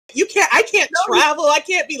I can't travel. I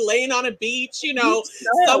can't be laying on a beach,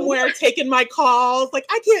 somewhere taking my calls. Like,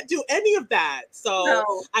 I can't do any of that. So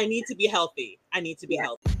I need to be healthy. Healthy.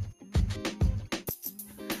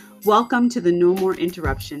 Welcome to the No More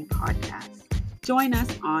Interruption podcast. Join us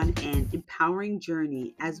on an empowering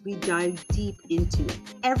journey as we dive deep into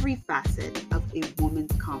every facet of a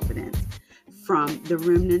woman's confidence, from the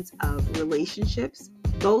remnants of relationships,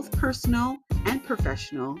 both personal and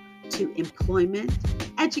professional, to employment,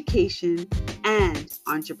 education, and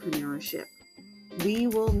entrepreneurship. We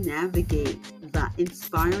will navigate the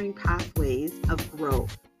inspiring pathways of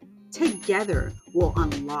growth. Together, we'll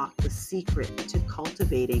unlock the secret to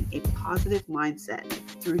cultivating a positive mindset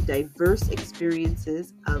through diverse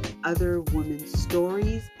experiences of other women's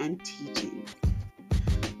stories and teachings.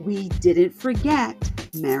 We didn't forget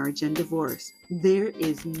marriage and divorce. There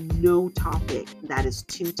is no topic that is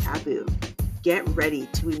too taboo. Get ready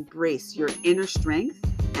to embrace your inner strength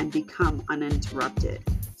and become uninterrupted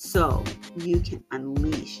so you can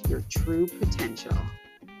unleash your true potential.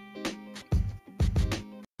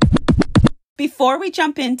 Before we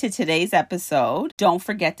jump into today's episode, don't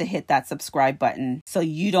forget to hit that subscribe button so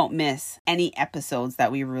you don't miss any episodes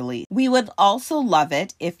that we release. We would also love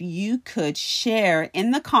it if you could share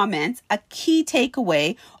in the comments a key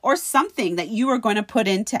takeaway or something that you are going to put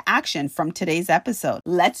into action from today's episode.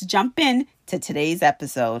 Let's jump in to today's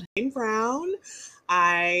episode. Brown.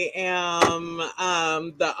 I am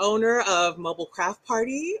the owner of Mobile Craft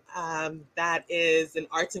Party. That is an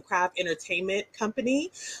arts and craft entertainment company.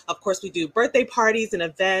 Of course, we do birthday parties and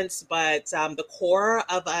events, but the core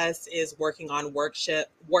of us is working on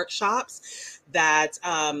workshops that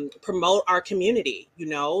promote our community,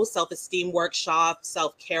 self-esteem workshops,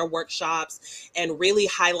 self-care workshops, and really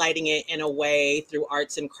highlighting it in a way through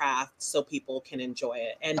arts and crafts so people can enjoy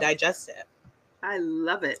it and digest it. I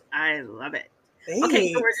love it. Thanks.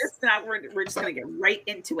 Okay, so we're just gonna get right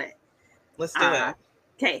into it. Let's do it.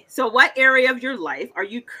 Okay, so what area of your life are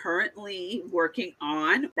you currently working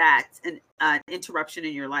on that's an interruption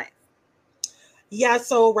in your life? Yeah,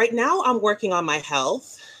 so right now I'm working on my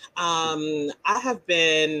health. I have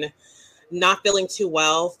been not feeling too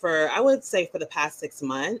well for the past 6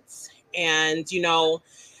 months. And,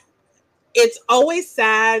 it's always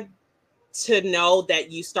sad to know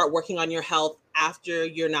that you start working on your health after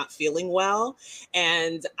you're not feeling well.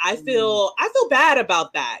 And I feel bad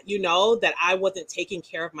about that, that I wasn't taking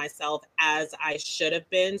care of myself as I should have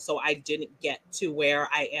been. So I didn't get to where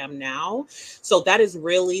I am now. So that is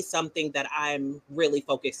really something that I'm really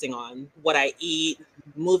focusing on: what I eat,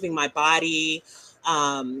 moving my body,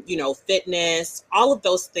 fitness. All of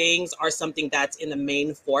those things are something that's in the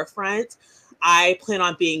main forefront. I plan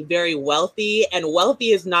on being very wealthy, and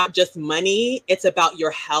wealthy is not just money. It's about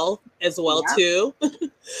your health as well, too.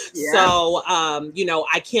 So,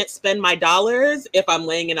 I can't spend my dollars if I'm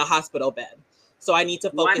laying in a hospital bed. So I need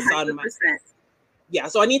to focus 100%.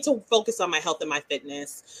 So I need to focus on my health and my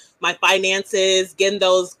fitness, my finances, getting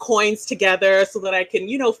those coins together so that I can,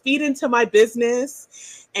 feed into my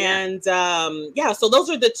business. And so those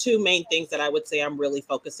are the two main things that I would say I'm really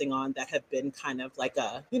focusing on that have been kind of like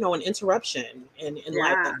an interruption in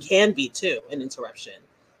life that can be too an interruption.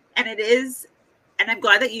 And it is, and I'm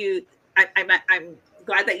glad that I'm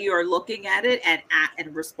glad that you are looking at it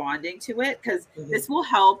and responding to it, because this will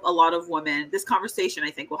help a lot of women. This conversation,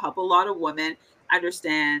 I think, will help a lot of women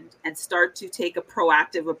understand and start to take a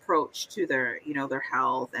proactive approach to their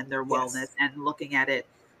health and their wellness and looking at it.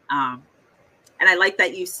 And I like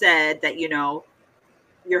that you said that,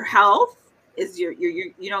 your health is your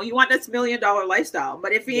you want this $1 million lifestyle,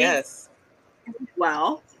 but if you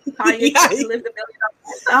well, how you live the $1 million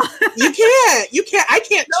lifestyle? You can't. I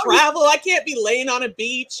can't travel. I can't be laying on a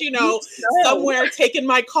beach, somewhere taking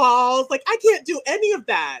my calls. Like, I can't do any of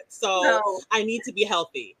that. So I need to be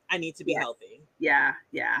healthy. Healthy. Yeah.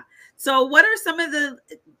 So what are some of the,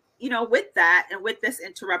 with that and with this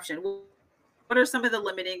interruption, what are some of the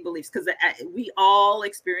limiting beliefs? Because we all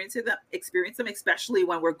experience them, especially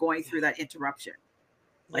when we're going through that interruption.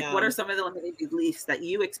 What are some of the limiting beliefs that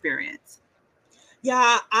you experience?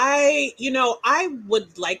 Yeah, I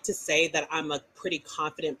would like to say that I'm a pretty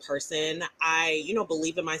confident person. I,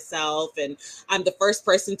 believe in myself, and I'm the first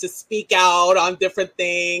person to speak out on different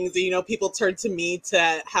things. People turn to me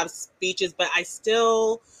to have speeches, but I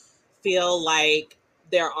still feel like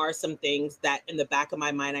there are some things that in the back of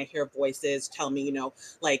my mind, I hear voices tell me, you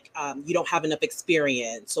don't have enough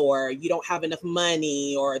experience, or you don't have enough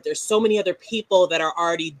money, or there's so many other people that are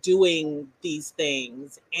already doing these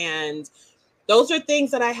things. And those are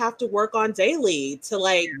things that I have to work on daily to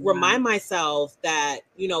like remind myself that,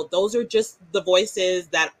 you know, those are just the voices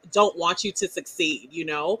that don't want you to succeed, you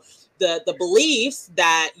know, the beliefs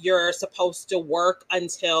that you're supposed to work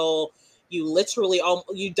until you literally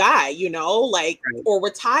you die, you know, like, or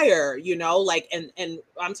retire, you know, like, and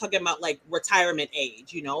I'm talking about like retirement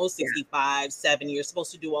age, you know, 65, 70, you're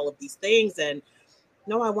supposed to do all of these things. And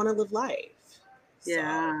no, I want to live life.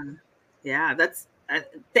 Yeah. So. Yeah. That's,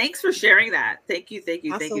 thanks for sharing that. Thank you.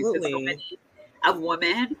 Absolutely. Thank you. So many of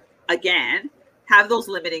women, again, have those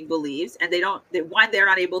limiting beliefs, and they're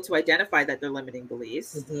not able to identify that they're limiting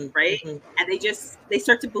beliefs, right? And they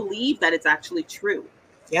start to believe that it's actually true.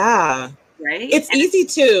 Yeah. Right. It's easy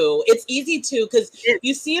to, because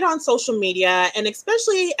you see it on social media, and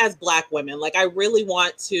especially as Black women, like I really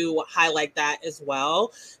want to highlight that as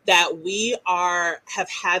well, that we have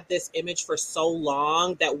had this image for so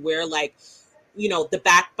long that we're like, you know, the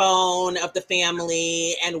backbone of the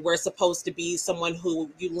family, and we're supposed to be someone who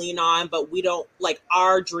you lean on, but we don't, like,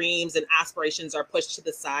 our dreams and aspirations are pushed to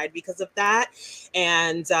the side because of that.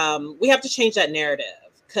 And we have to change that narrative,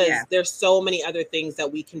 because there's so many other things that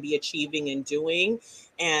we can be achieving and doing.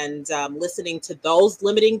 And listening to those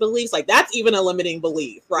limiting beliefs, like that's even a limiting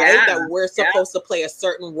belief, right? That we're supposed to play a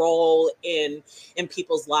certain role in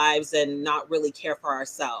people's lives and not really care for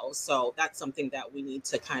ourselves. So that's something that we need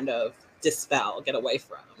to kind of dispel, get away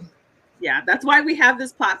from. Yeah, that's why we have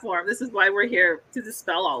this platform. This is why we're here, to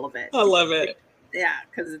dispel all of it. I love it. Yeah,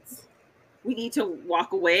 because we need to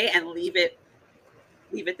walk away and leave it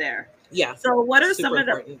there. Yeah. So what are some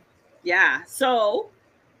important. So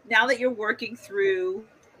now that you're working through,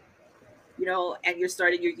 you know, and you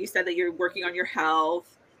said that you're working on your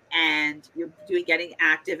health, and you're getting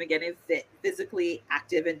active and getting physically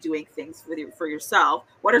active and doing things for yourself.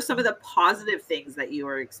 What are some of the positive things that you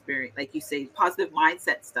are experiencing? Like you say, positive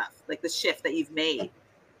mindset stuff, like the shift that you've made.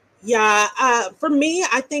 Yeah. For me,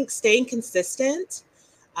 I think staying consistent,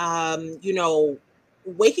 you know,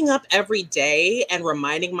 waking up every day and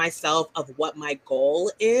reminding myself of what my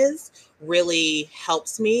goal is really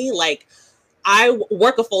helps me. Like, I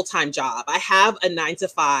work a full-time job. I have a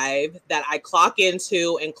 9-to-5 that I clock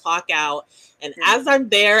into and clock out. And as I'm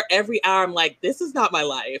there every hour, I'm like, this is not my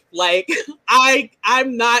life. Like,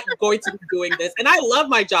 I'm not going to be doing this. And I love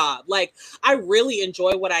my job. Like, I really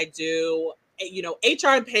enjoy what I do. You know, HR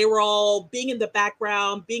and payroll, being in the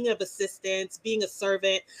background, being of assistance, being a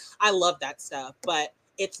servant. I love that stuff, but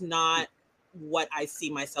it's not what I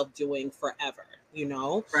see myself doing forever, you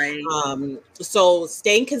know? Right. So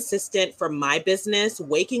staying consistent for my business,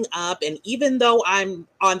 waking up, and even though I'm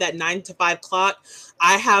on that 9-to-5 clock,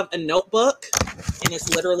 I have a notebook, and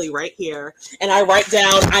it's literally right here. And I write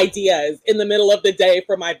down ideas in the middle of the day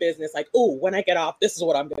for my business. Like, ooh, when I get off, this is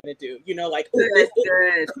what I'm going to do. You know, like, ooh,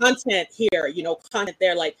 content here, you know, content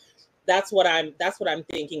there. Like, that's what I'm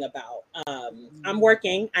thinking about. I'm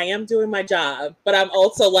working, I am doing my job, but I'm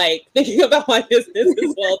also like thinking about my business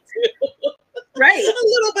as well too. Right. A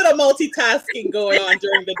little bit of multitasking going on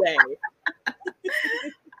during the day.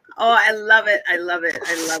 Oh, I love it.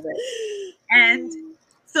 And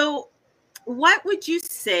so what would you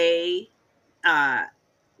say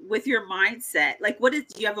with your mindset? Like, do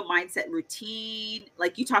you have a mindset routine?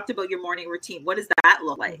 Like, you talked about your morning routine. What does that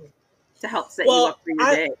look like to help set you up for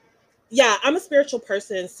your day? Yeah, I'm a spiritual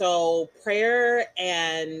person. So prayer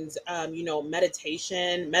and, you know,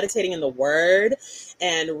 meditating in the word,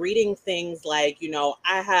 and reading things like, you know,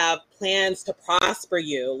 I have plans to prosper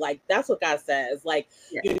you. Like, that's what God says. Like,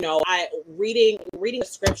 you know, reading the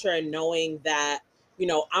scripture and knowing that, you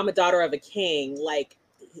know, I'm a daughter of a king. Like,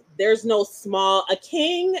 there's no a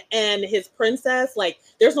king and his princess. Like,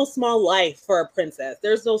 there's no small life for a princess.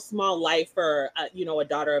 There's no small life for, you know, a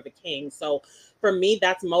daughter of a king. So for me,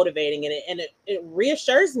 that's motivating, and it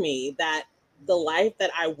reassures me that the life that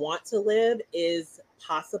I want to live is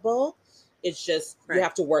possible. It's just, you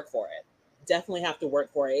have to work for it. Definitely have to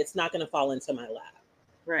work for it. It's not going to fall into my lap.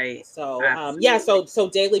 Right. So, so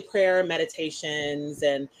daily prayer, meditations,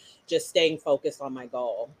 and just staying focused on my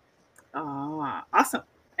goal. Oh, awesome.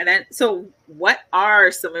 And then, so what are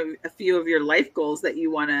a few of your life goals that you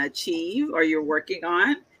want to achieve or you're working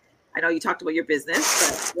on? I know you talked about your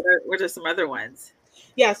business, but what are some other ones?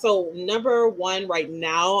 Yeah, so number one right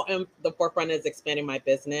now in the forefront is expanding my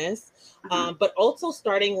business, but also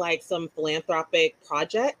starting like some philanthropic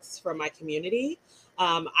projects for my community.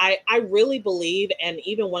 I really believe, and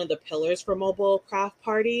even one of the pillars for Mobile Craft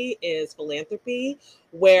Party is philanthropy,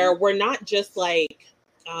 where we're not just like,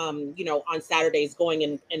 you know, on Saturdays going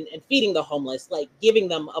and feeding the homeless, like giving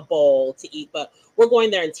them a bowl to eat, but we're going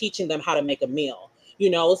there and teaching them how to make a meal.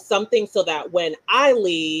 something so that when I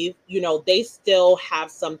leave, they still have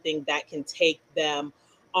something that can take them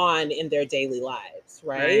on in their daily lives,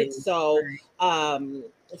 right? Right. So, Right.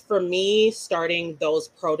 for me, starting those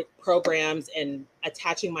programs and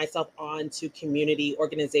attaching myself on to community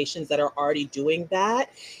organizations that are already doing that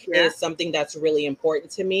Yeah. is something that's really important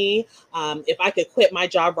to me. If I could quit my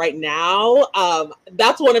job right now,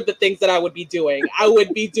 that's one of the things that I would be doing. I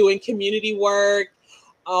would be doing community work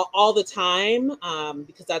all the time,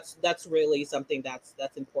 because that's really something that's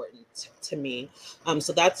important to me.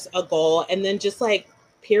 So that's a goal, and then just like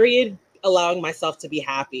period, allowing myself to be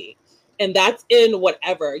happy, and that's in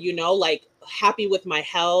whatever, like happy with my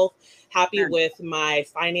health, happy Yeah. with my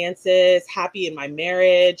finances, happy in my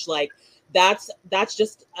marriage, like that's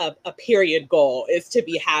just a period goal, is to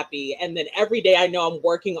be happy. And then every day I know I'm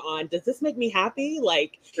working on, does this make me happy?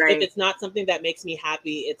 Like if Right. it's not something that makes me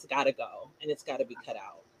happy, it's got to go and it's got to be cut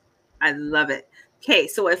out. I love it. Okay,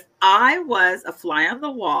 so if I was a fly on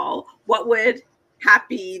the wall, what would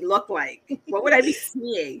happy look like? What would I be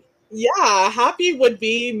seeing? Yeah, happy would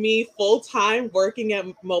be me full time working at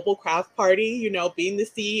Mobile Craft Party, being the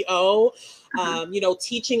CEO, Uh-huh.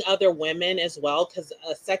 teaching other women as well. Because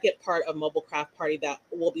a second part of Mobile Craft Party that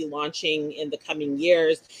we'll be launching in the coming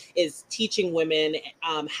years is teaching women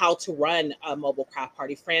how to run a Mobile Craft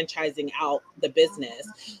Party, franchising out the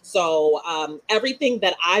business. So, everything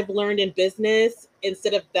that I've learned in business,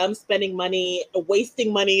 instead of them spending money,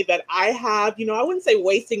 wasting money that I have, I wouldn't say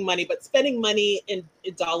wasting money, but spending money in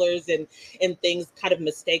dollars and things, kind of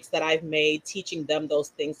mistakes that I've made, teaching them those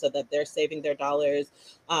things so that they're saving their dollars.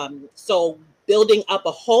 So building up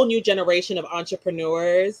a whole new generation of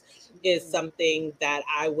entrepreneurs is something that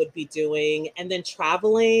I would be doing. And then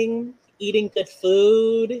traveling, eating good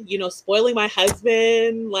food, spoiling my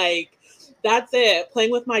husband, like that's it.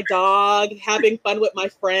 Playing with my dog, having fun with my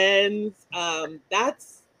friends.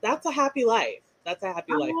 That's a happy life. That's a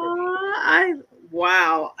happy life for me.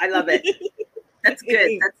 Wow, I love it. That's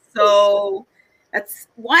good. That's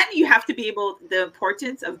one, you have to be able, the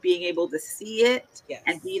importance of being able to see it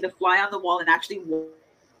and be Yes, the fly on the wall and actually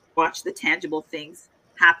watch the tangible things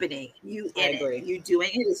happening. You I in it, agree. you doing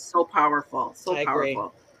it is so powerful, so I agree.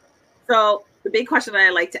 powerful. So the big question that I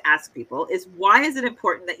like to ask people is, why is it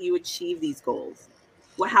important that you achieve these goals?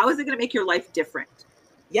 Well, how is it going to make your life different?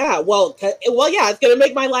 Yeah, well, yeah, it's gonna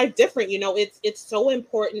make my life different. It's so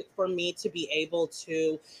important for me to be able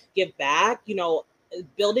to give back.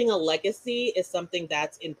 Building a legacy is something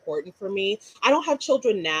that's important for me. I don't have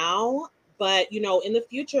children now, but in the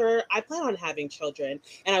future, I plan on having children,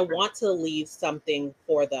 and I want to leave something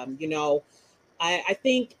for them. I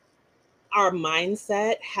think our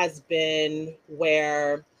mindset has been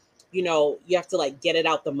where you have to like get it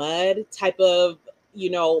out the mud type of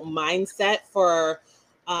mindset for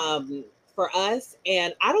us,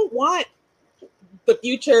 and I don't want the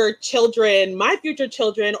future children, my future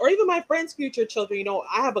children, or even my friends' future children,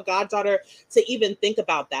 I have a goddaughter, to even think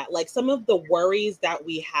about that. Like some of the worries that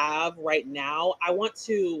we have right now, I want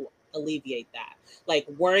to alleviate that. Like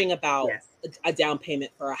worrying about Yes. a down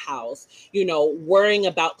payment for a house, worrying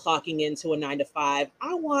about clocking into a 9 to 5.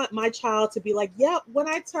 I want my child to be like, yep, when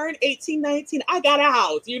I turn 18, 19, I got a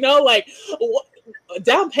house, like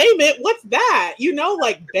down payment, what's that,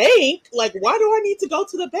 like bank, like why do I need to go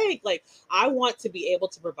to the bank? Like I want to be able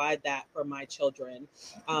to provide that for my children.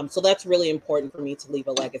 So that's really important for me, to leave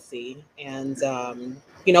a legacy and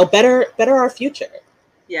better our future.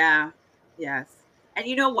 Yeah. Yes. And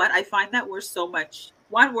you know what? I find that we're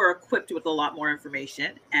equipped with a lot more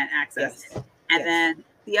information and access. Yes. And Yes. then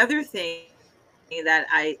the other thing that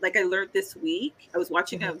I learned this week, I was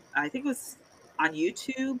watching Hmm. I think it was on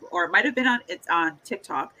YouTube, or it might have been on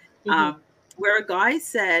TikTok, Hmm. where a guy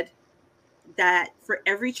said that for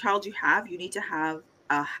every child you have, you need to have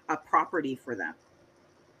a property for them.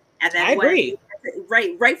 And I then agree.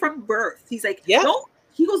 right from birth, he's like, Yep.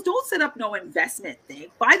 don't set up no investment thing.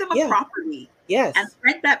 Buy them a Yeah. property and Yes.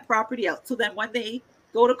 rent that property out. So then when they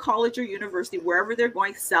go to college or university, wherever they're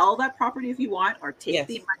going, sell that property if you want, or take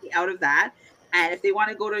the Yes. money out of that. And if they want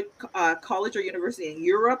to go to college or university in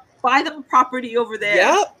Europe, buy them a property over there.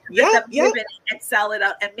 Yep. Let Yep. them live Yep. in it and sell it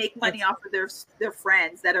out and make money That's off of their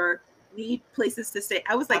friends that are need places to stay.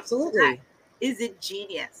 I was like, that absolutely. is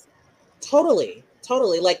ingenious. Totally.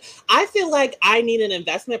 Like I feel like I need an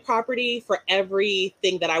investment property for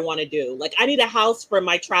everything that I want to do. Like I need a house for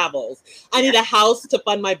my travels. I need Yeah. a house to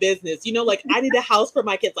fund my business. Like I need a house for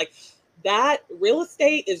my kids. Like that real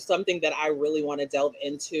estate is something that I really want to delve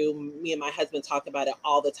into. Me and my husband talk about it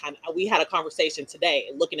all the time. We had a conversation today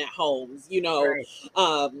looking at homes, Right.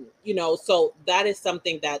 So that is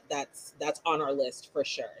something that's on our list for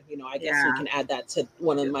sure. I guess we Yeah. can add that to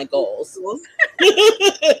one of my goals.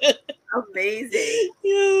 Amazing.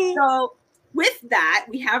 Yeah. So with that,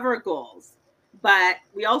 we have our goals, but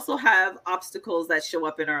we also have obstacles that show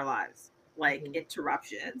up in our lives, like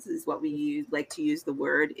interruptions is what we like to use the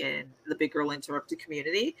word in the Big Girl Interrupted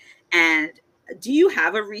community. And do you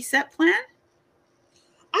have a reset plan?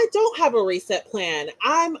 I don't have a reset plan.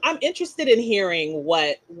 I'm interested in hearing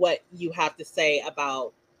what you have to say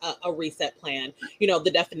about a reset plan.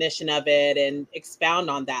 The definition of it, and expound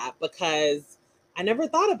on that, because I never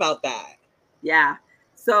thought about that. Yeah.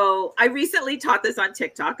 So I recently taught this on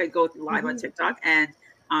TikTok. I go live on TikTok, and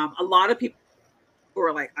a lot of people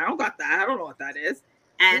were like, I don't got that. I don't know what that is.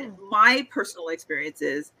 And Yeah. my personal experience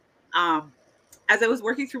is, as I was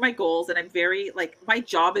working through my goals, and I'm very like, my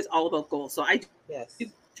job is all about goals. So I Yes. do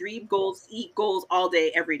dream goals, eat goals all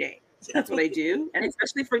day, every day. That's what I do. And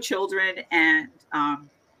especially for children and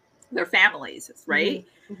their families, right?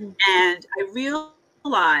 Mm-hmm. And I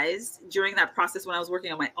realized during that process when I was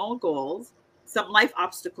working on my own goals, some life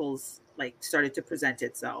obstacles like started to present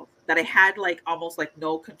itself that I had like almost like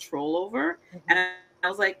no control over. And I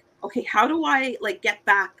was like, okay, how do I like get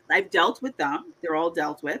back? I've dealt with them. They're all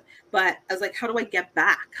dealt with. But I was like, how do I get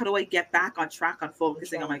back? How do I get back on track on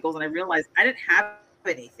focusing on my goals? And I realized I didn't have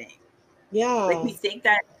anything. Yeah. Like we think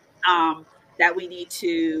that that we need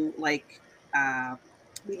to like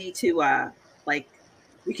we need to like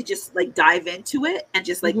we could just like dive into it and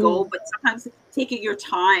just like go, but sometimes taking your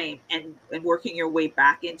time and working your way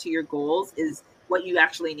back into your goals is what you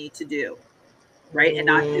actually need to do, right? And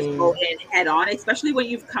not just go in head on, especially when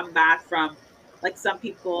you've come back from, like, some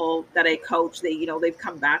people that I coach, they've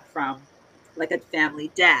come back from like a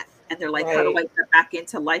family death, and they're like, how do I get back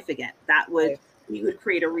into life again? We would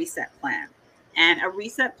create a reset plan. And a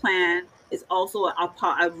reset plan is also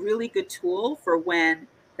a really good tool for when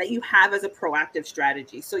that you have as a proactive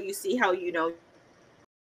strategy. So you see how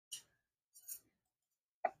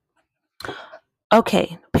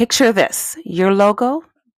Okay, picture this. Your logo,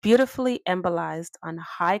 beautifully embolized on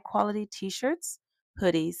high quality t shirts,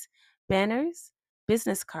 hoodies, banners,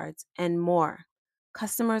 business cards, and more.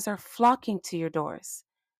 Customers are flocking to your doors.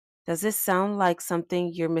 Does this sound like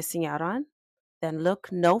something you're missing out on? Then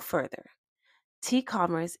look no further.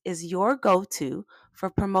 T-commerce is your go-to for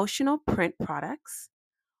promotional print products.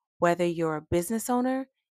 Whether you're a business owner,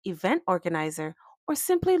 event organizer, or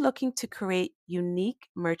simply looking to create unique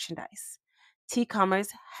merchandise, T-commerce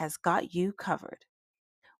has got you covered.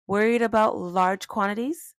 Worried about large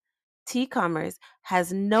quantities? T-commerce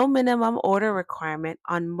has no minimum order requirement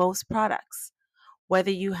on most products.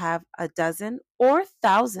 Whether you have a dozen or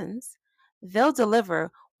thousands, they'll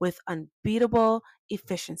deliver with unbeatable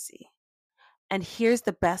efficiency. And here's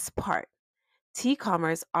the best part.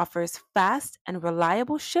 T-commerce offers fast and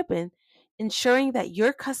reliable shipping, ensuring that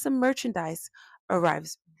your custom merchandise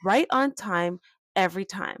arrives right on time every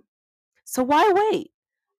time. So why wait?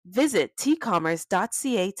 Visit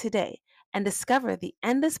tcommerce.ca today and discover the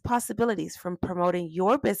endless possibilities from promoting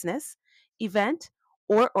your business, event,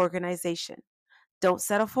 or organization. Don't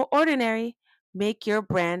settle for ordinary. Make your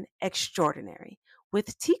brand extraordinary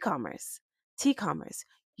with T-commerce. T-commerce.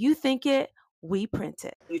 You think it, we print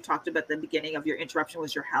it. you talked about the beginning of your interruption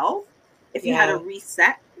was your health. If you had a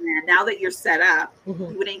reset plan, now that you're set up,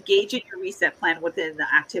 you would engage in your reset plan within the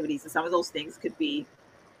activities. And some of those things could be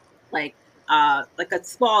like a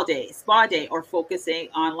spa day, or focusing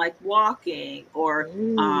on like walking, or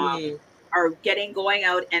going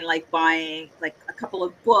out and like buying like a couple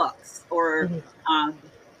of books, or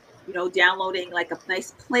downloading like a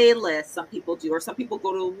nice playlist. Some people do, or some people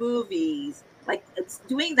go to movies. Like, it's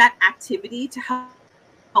doing that activity to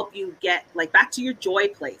help you get like back to your joy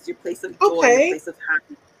place, your place of joy, your place of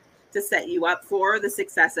happiness, to set you up for the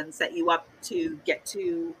success and set you up to get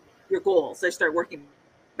to your goals. So start working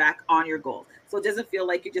back on your goals. So it doesn't feel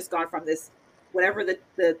like you just gone from this, whatever the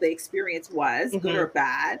experience was, good or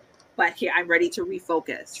bad, but here I'm ready to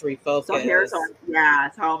refocus. So here's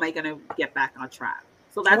how am I going to get back on track?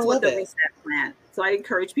 So that's what the reset plan. So I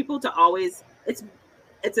encourage people to always,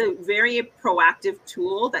 it's a very proactive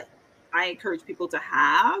tool that I encourage people to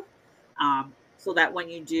have, so that when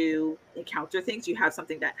you do encounter things, you have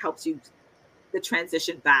something that helps you the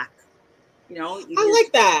transition back. I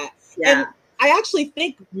like that. Yeah. And I actually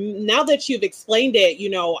think now that you've explained it,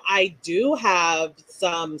 I do have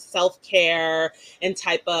some self-care and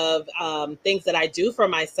type of things that I do for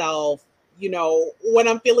myself, when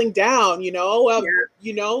I'm feeling down,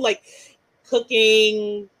 like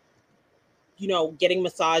cooking, getting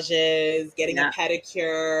massages, getting a Yeah.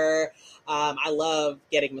 pedicure. I love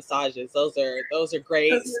getting massages. Those are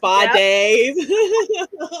great. Spa Yeah. days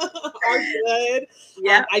are good.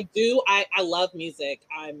 Yeah. I love music.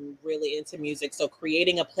 I'm really into music. So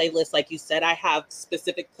creating a playlist, like you said, I have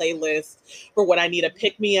specific playlists for when I need a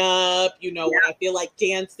pick me up, when I feel like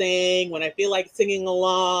dancing, when I feel like singing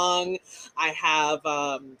along. I have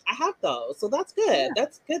those. So that's good. Yeah.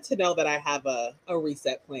 That's good to know that I have a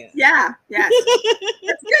reset plan. Yeah. Yes.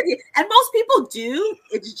 That's good. And most people do.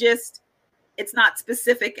 It's just, it's not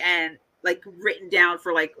specific and like written down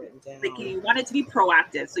for like you want it to be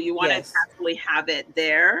proactive. So you want to actually have it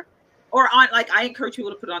there, or on, like, I encourage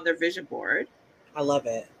people to put it on their vision board. I love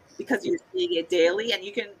it. Because you're seeing it daily, and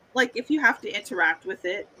you can, like, if you have to interact with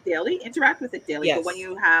it daily, interact with it daily. Yes. But when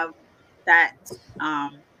you have that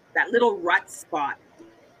little rut spot,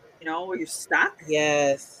 where you're stuck.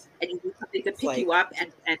 Yes. And you need something to pick you up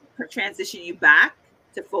and transition you back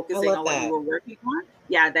to focusing on what you were working on.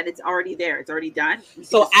 Yeah, then it's already there. It's already done.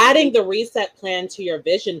 So adding the reset plan to your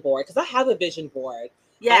vision board, because I have a vision board.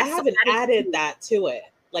 Yeah, I haven't added that to it.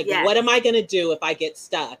 Like, what am I going to do if I get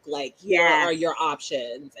stuck? Like, here are your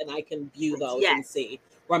options, and I can view those and see,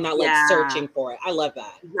 where I'm not like searching for it. I love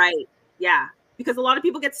that. Right. Yeah. Because a lot of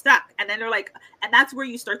people get stuck, and then they're like, and that's where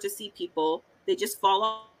you start to see people, they just fall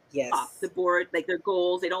off the board, like their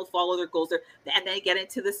goals. They don't follow their goals. And they get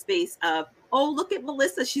into the space of, oh, look at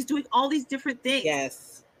Melissa. She's doing all these different things.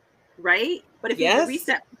 Yes. Right. But if you have a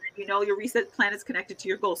reset plan, your reset plan is connected to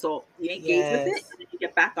your goal. So you engage with it, and then you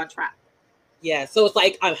get back on track. Yeah. So it's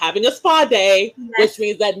like, I'm having a spa day, which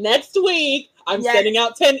means that next week I'm sending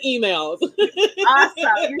out 10 emails.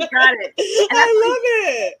 Awesome. You got it. And I love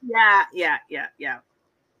it. Yeah.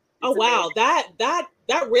 Oh, wow.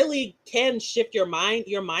 That really can shift your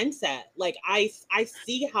mindset. Like, I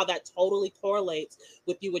see how that totally correlates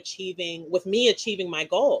with me achieving my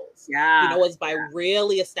goals. Yeah. Is by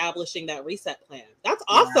really establishing that reset plan. That's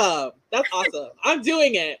awesome. That's awesome. I'm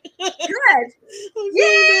doing it. Good.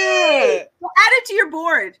 Yay! Well, add it to your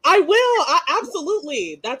board. I will.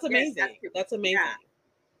 Absolutely. That's amazing. That's amazing.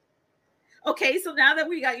 Yeah. Okay. So now that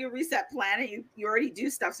we got your reset plan, and you already do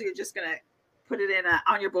stuff, so you're just going to put it in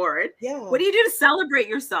on your board. Yeah. What do you do to celebrate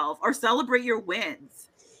yourself or celebrate your wins?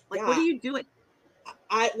 Like, what are you doing?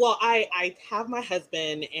 I have my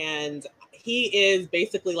husband, and he is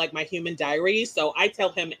basically like my human diary. So I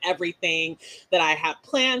tell him everything that I have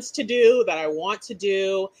plans to do, that I want to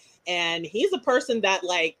do. And he's a person that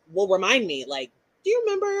like will remind me, like, do you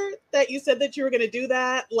remember that you said that you were going to do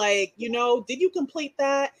that? Like, did you complete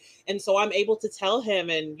that? And so I'm able to tell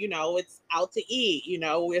him, and, it's out to eat,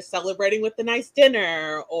 we're celebrating with a nice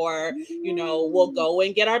dinner, or, we'll go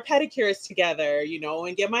and get our pedicures together,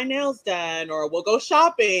 and get my nails done, or we'll go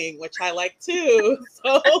shopping, which I like too.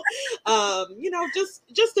 So,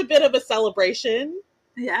 just a bit of a celebration.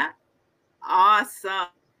 Yeah. Awesome.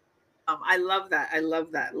 I love that. I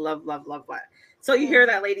love that. Love that. So you hear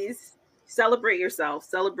that, ladies? Celebrate yourself.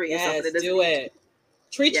 Celebrate yourself. Yes, do it.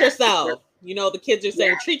 Treat yourself. The kids are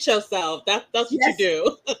saying, treat yourself. That's what you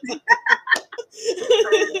do.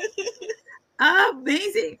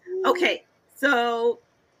 Amazing. Okay. So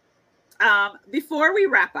before we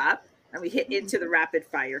wrap up and we hit into the rapid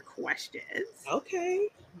fire questions. Okay.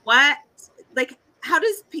 How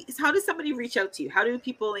does somebody reach out to you? How do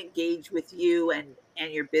people engage with you and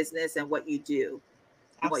your business and what you do?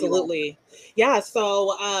 Absolutely. Yeah.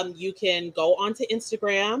 So you can go onto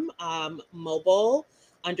Instagram,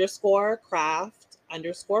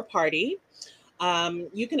 mobile_craft_party.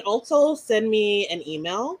 You can also send me an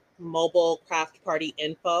email,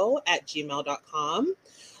 mobilecraftpartyinfo@gmail.com.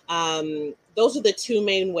 Those are the two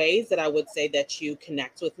main ways that I would say that you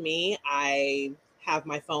connect with me. I have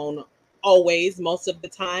my phone always, most of the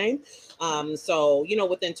time. So,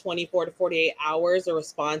 within 24 to 48 hours, a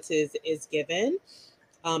response is given.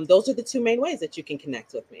 Those are the two main ways that you can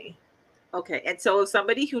connect with me. Okay. And so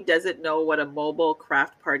somebody who doesn't know what a mobile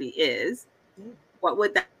craft party is, what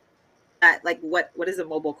would that like, what is a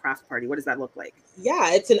mobile craft party? What does that look like?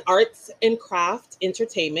 Yeah, it's an arts and craft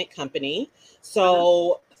entertainment company.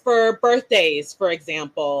 So for birthdays, for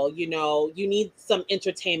example, you need some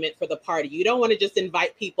entertainment for the party. You don't want to just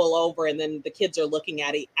invite people over and then the kids are looking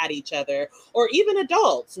at each other, or even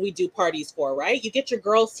adults we do parties for, right? You get your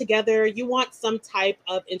girls together, you want some type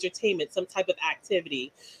of entertainment, some type of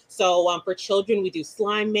activity. So for children, we do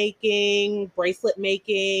slime making, bracelet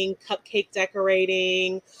making, cupcake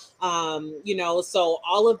decorating. So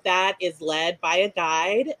all of that is led by a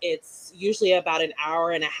guide. It's usually about an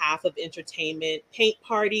hour and a half of entertainment, paint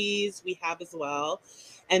parties we have as well.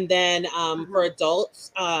 And then for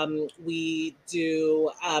adults, we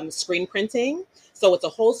do screen printing. So it's a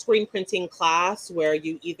whole screen printing class where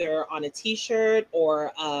you either on a t-shirt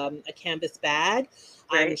or a canvas bag,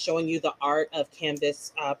 I'm showing you the art of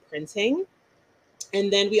canvas printing.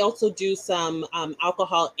 And then we also do some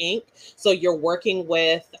alcohol ink. So you're working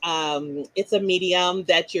with, it's a medium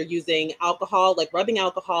that you're using alcohol, like rubbing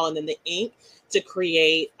alcohol and then the ink to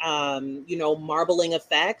create, marbling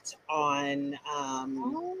effect on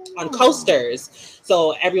coasters.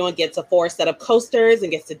 So everyone gets a 4 set of coasters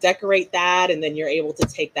and gets to decorate that. And then you're able to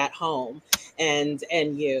take that home and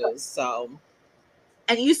use. So.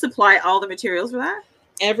 And you supply all the materials for that?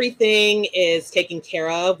 Everything is taken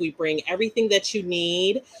care of. We bring everything that you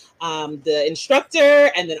need, the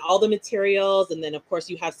instructor, and then all the materials. And then, of course,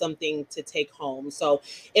 you have something to take home. So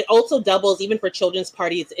it also doubles, even for children's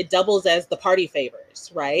parties, it doubles as the party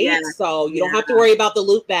favors, right? Yeah. So you don't have to worry about the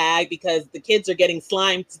loot bag because the kids are getting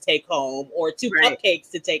slime to take home or 2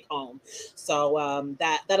 cupcakes to take home. So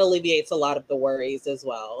that alleviates a lot of the worries as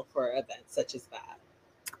well for events such as that.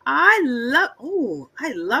 I love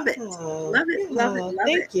it. Love it.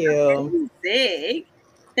 Thank you. Amazing.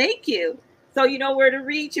 Thank you. So you know where to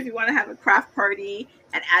reach if you want to have a craft party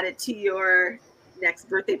and add it to your next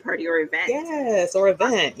birthday party or event. Yes, or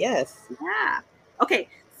event. Yes. Yeah. Okay.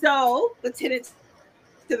 So let's hit it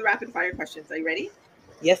to the rapid fire questions. Are you ready?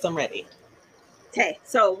 Yes, I'm ready. Okay.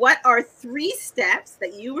 So what are 3 steps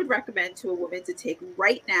that you would recommend to a woman to take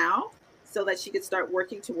right now so that she could start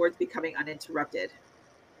working towards becoming uninterrupted?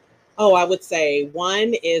 Oh, I would say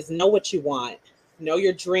 1 is know what you want. Know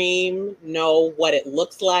your dream. Know what it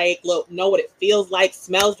looks like. Know what it feels like,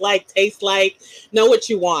 smells like, tastes like. Know what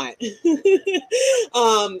you want.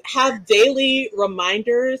 Have daily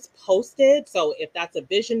reminders posted. So if that's a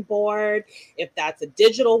vision board, if that's a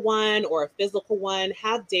digital one or a physical one,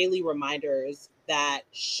 have daily reminders that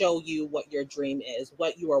show you what your dream is,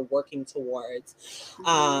 what you are working towards.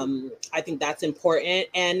 I think that's important.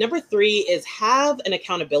 And number 3 is have an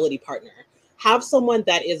accountability partner. Have someone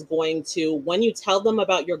that is going to, when you tell them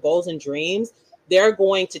about your goals and dreams, they're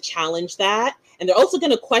going to challenge that. And they're also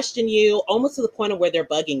going to question you almost to the point of where they're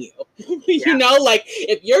bugging you. Like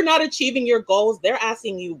if you're not achieving your goals, they're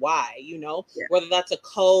asking you why, whether that's a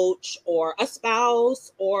coach or a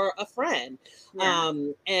spouse or a friend.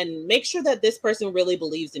 And make sure that this person really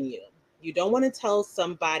believes in you. You don't want to tell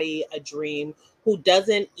somebody a dream who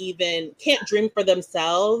can't dream for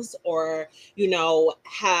themselves or,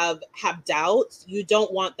 have doubts. You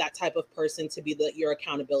don't want that type of person to be your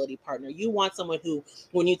accountability partner. You want someone who,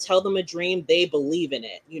 when you tell them a dream, they believe in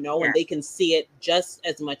it, and they can see it just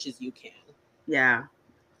as much as you can. Yeah.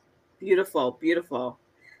 Beautiful. Beautiful.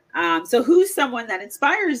 So who's someone that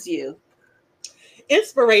inspires you?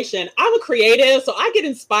 Inspiration. I'm a creative, so I get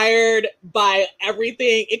inspired by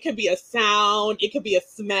everything. It could be a sound, it could be a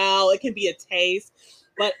smell, it can be a taste.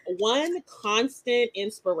 But one constant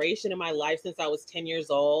inspiration in my life since I was 10 years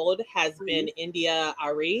old has been India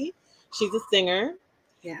Ari. She's a singer.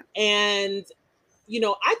 Yeah. And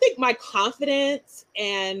I think my confidence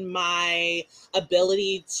and my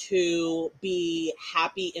ability to be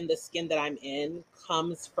happy in the skin that I'm in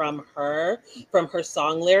comes from her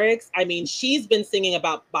song lyrics. I mean, she's been singing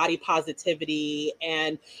about body positivity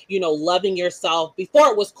and, loving yourself before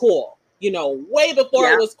it was cool, way before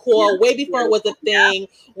it was cool, way before it was a thing,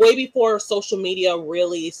 way before social media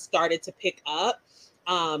really started to pick up.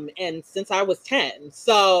 And since I was 10,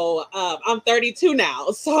 so I'm 32 now.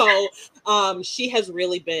 So she has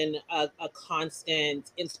really been a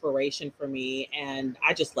constant inspiration for me, and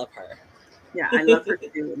I just love her. Yeah, I love her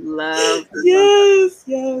too. Love her. Yes,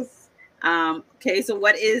 yes. Okay, so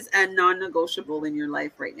what is a non-negotiable in your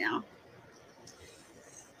life right now?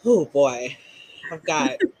 Oh boy, I've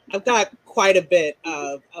got quite a bit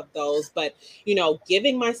of those, but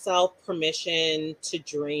giving myself permission to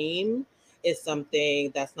dream is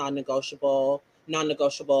something that's non-negotiable.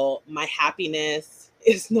 Non-negotiable. My happiness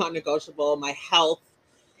is non-negotiable. My health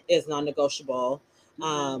is non-negotiable.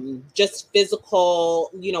 Just physical,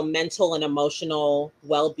 mental and emotional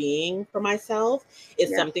well-being for myself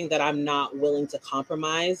is something that I'm not willing to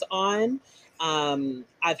compromise on.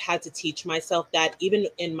 I've had to teach myself that even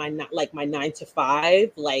in my 9 to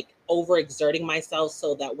 5, overexerting myself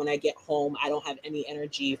so that when I get home, I don't have any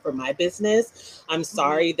energy for my business. I'm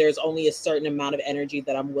sorry, there's only a certain amount of energy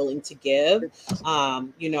that I'm willing to give.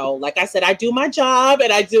 Like I said, I do my job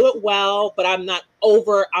and I do it well, but I'm not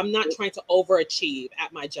trying to overachieve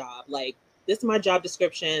at my job. Like this is my job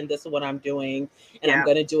description. This is what I'm doing, and I'm Yeah.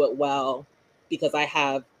 going to do it well because I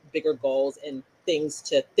have bigger goals and things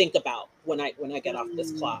to think about when I get off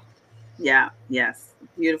this clock. Yeah. Yes.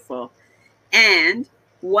 Beautiful. And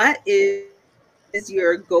what is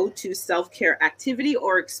your go-to self-care activity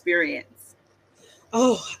or experience?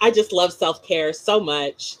 Oh, I just love self-care so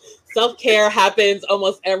much. Self-care happens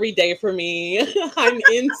almost every day for me. I'm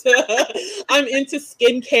into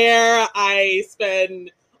skincare. I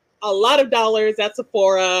spend a lot of dollars at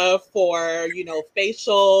Sephora for,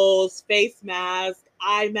 facials, face masks,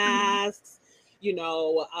 eye masks, you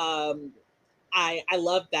know, I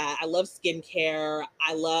love that. I love skincare.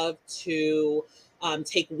 I love to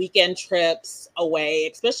take weekend trips away,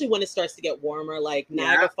 especially when it starts to get warmer. Like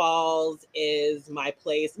Niagara Falls is my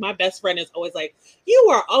place. My best friend is always like, "You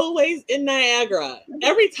are always in Niagara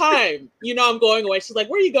every time." I'm going away. She's like,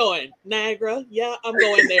 "Where are you going?" Niagara. Yeah, I'm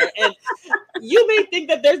going there. And you may think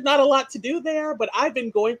that there's not a lot to do there, but I've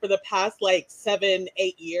been going for the past like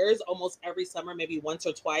 7-8 years, almost every summer, maybe once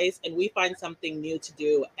or twice. And we find something new to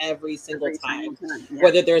do every single time. Yeah.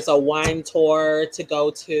 Whether there's a wine tour to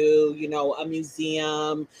go to, a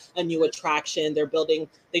museum, a new attraction.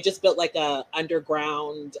 They just built like a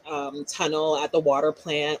underground tunnel at the water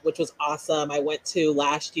plant, which was awesome. I went to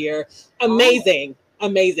last year. Amazing.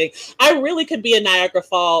 Amazing. I really could be a Niagara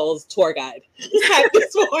Falls tour guide at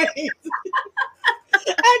this point.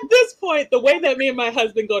 At this point, the way that me and my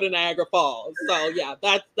husband go to Niagara Falls. So yeah,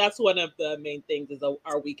 that's one of the main things is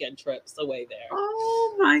our weekend trips away there.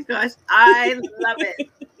 Oh my gosh. I love it.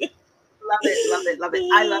 Love it. Love it. Love it.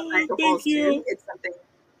 I love Niagara Falls too.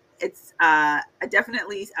 It's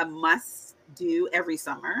definitely a must do every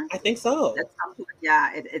summer. I think so. That's something,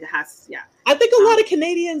 yeah, it has, yeah. I think a lot of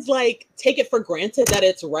Canadians take it for granted that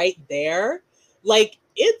it's right there. Like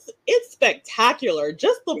it's spectacular.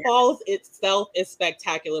 Just the falls itself is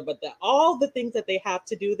spectacular, but all the things that they have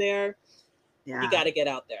to do there, you got to get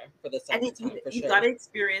out there for the summertime. You got to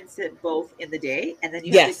experience it both in the day and then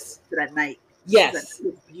you have to experience it at night. Yes.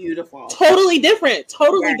 It's beautiful. Totally different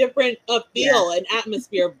feel and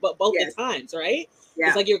atmosphere, but both the times, right? Yeah.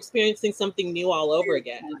 It's like you're experiencing something new all over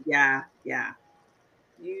again. Yeah.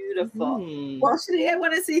 Beautiful. Well, Shade, I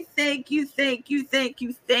want to say thank you for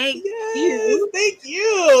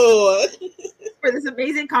this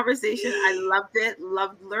amazing conversation. I loved it.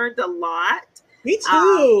 Learned a lot. Me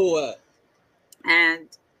too. And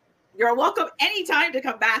you're welcome anytime to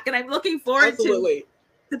come back. And I'm looking forward to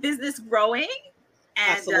the business growing.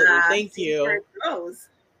 And absolutely. Thank you. Where it goes.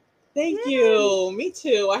 Thank you. Me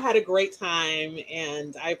too. I had a great time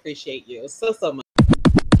and I appreciate you so much.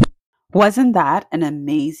 Wasn't that an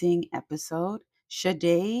amazing episode?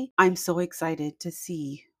 Shade, I'm so excited to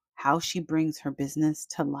see how she brings her business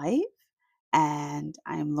to life. And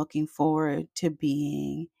I'm looking forward to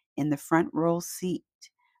being in the front row seat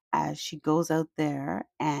as she goes out there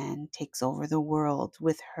and takes over the world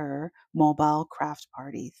with her mobile craft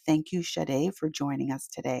party. Thank you, Shade, for joining us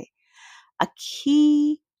today. A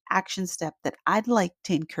key action step that I'd like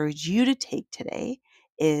to encourage you to take today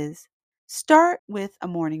is start with a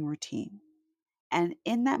morning routine. And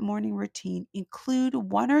in that morning routine, include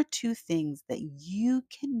 1 or 2 things that you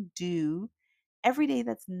can do every day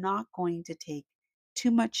that's not going to take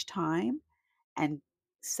too much time and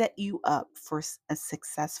set you up for a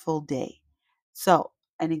successful day. So,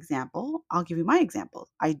 an example, I'll give you my example.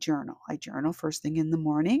 I journal first thing in the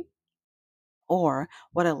morning. Or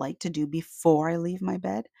what I like to do before I leave my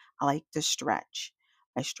bed, I like to stretch.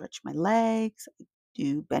 I stretch my legs,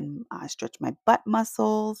 I stretch my butt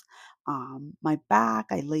muscles, my back.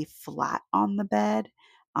 I lay flat on the bed.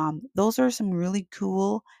 Those are some really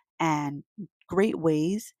cool and great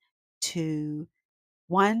ways to,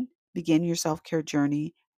 1, begin your self-care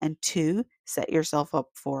journey, and 2, set yourself up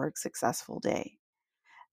for a successful day.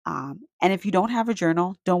 And if you don't have a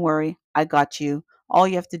journal, don't worry, I got you. All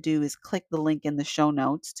you have to do is click the link in the show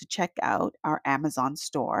notes to check out our Amazon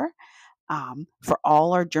store for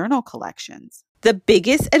all our journal collections. The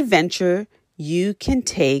biggest adventure you can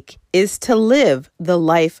take is to live the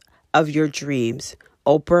life of your dreams.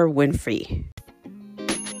 Oprah Winfrey.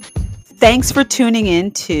 Thanks for tuning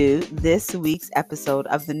in to this week's episode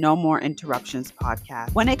of the No More Interruptions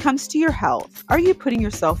podcast. When it comes to your health, are you putting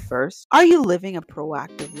yourself first? Are you living a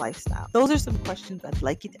proactive lifestyle? Those are some questions I'd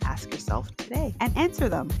like you to ask yourself today and answer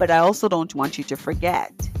them. But I also don't want you to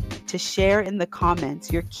forget to share in the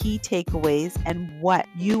comments your key takeaways and what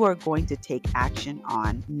you are going to take action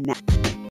on next.